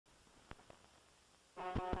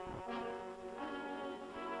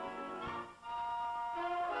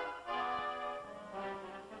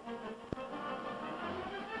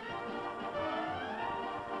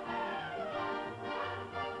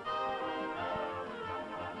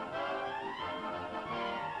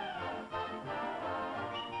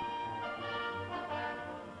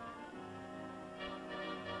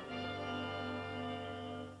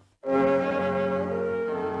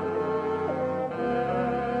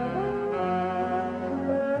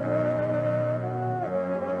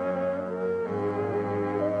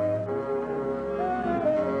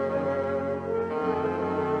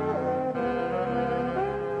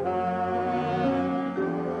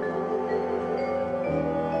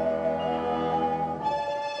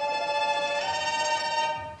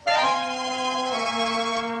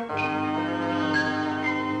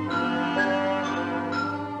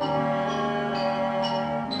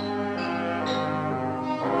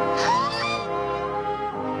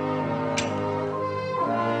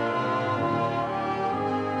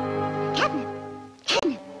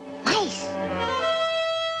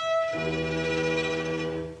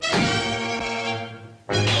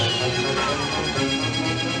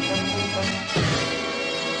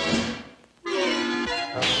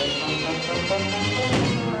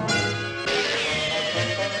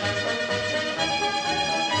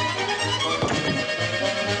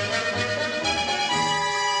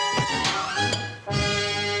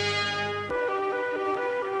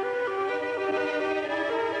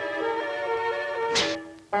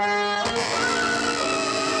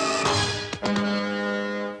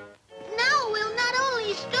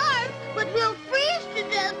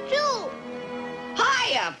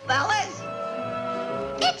Hiya, fellas.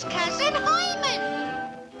 It's Cousin Herman.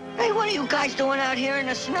 Hey, what are you guys doing out here in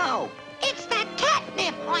the snow? It's that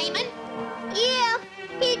Katnip, Herman. Yeah,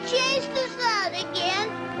 he chased us out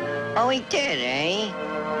again. Oh, he did, eh?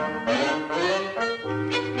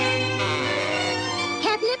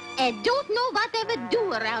 Katnip, I don't know what I would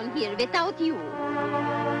do around here without you.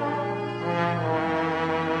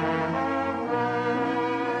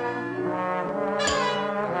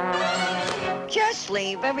 Just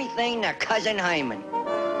leave everything to Cousin Herman.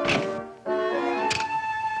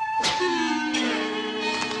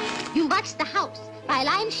 You watch the house while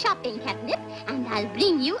I'm shopping, Katnip, and I'll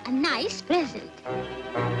bring you a nice present.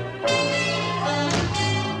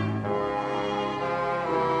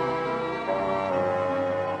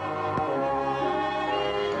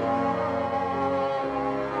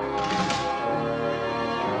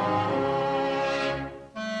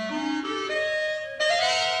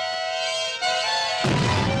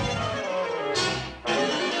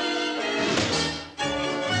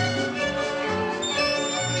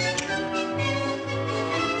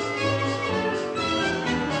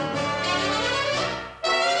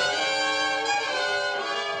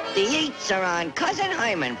 The eats are on Cousin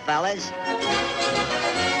Herman, fellas.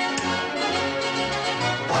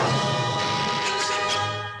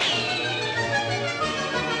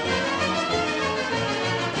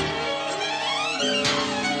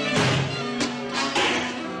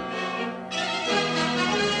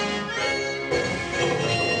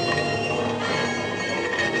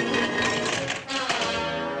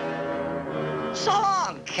 So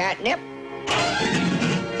long, Katnip.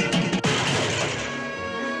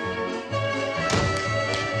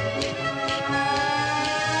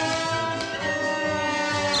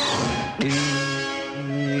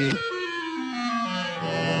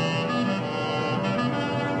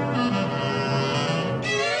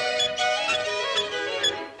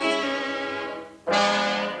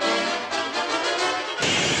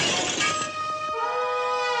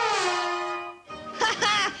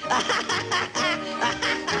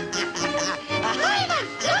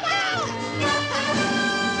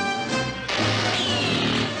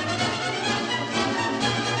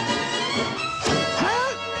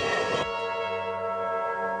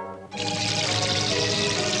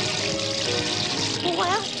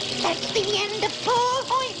 Well, that's the end of poor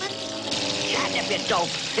Herman. Katnip, you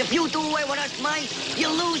dope. If you do away with us mice, you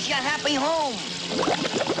lose your happy home.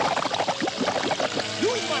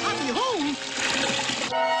 Lose my happy home?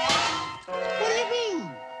 What do you mean?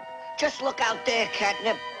 Just look out there,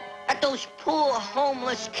 Katnip, at those poor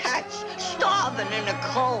homeless cats starving in the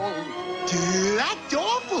cold. That's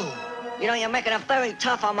awful. You know, you're making it very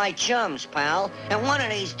tough on my chums, pal. And one of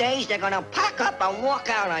these days, they're gonna pack up and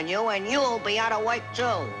walk out on you, and you'll be out of work, too.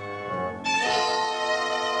 Oh,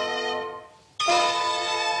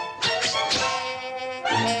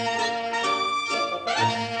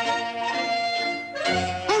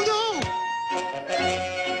 no.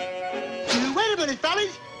 Wait a minute,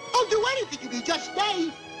 fellas. I'll do anything if you just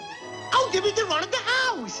stay. I'll give you the run of the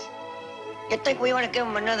house. You think we ought to give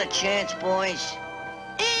them another chance, boys?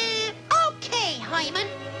 Okay, Herman.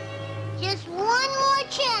 Just one more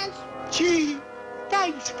chance. Gee,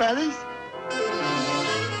 thanks, fellas.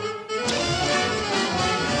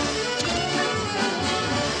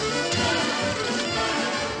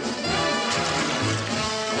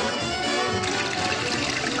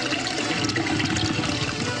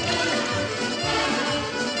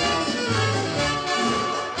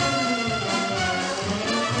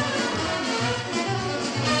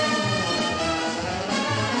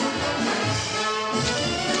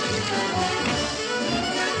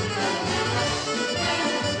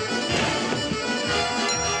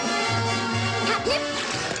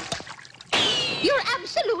 You're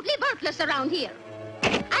absolutely worthless around here.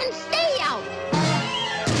 And stay out.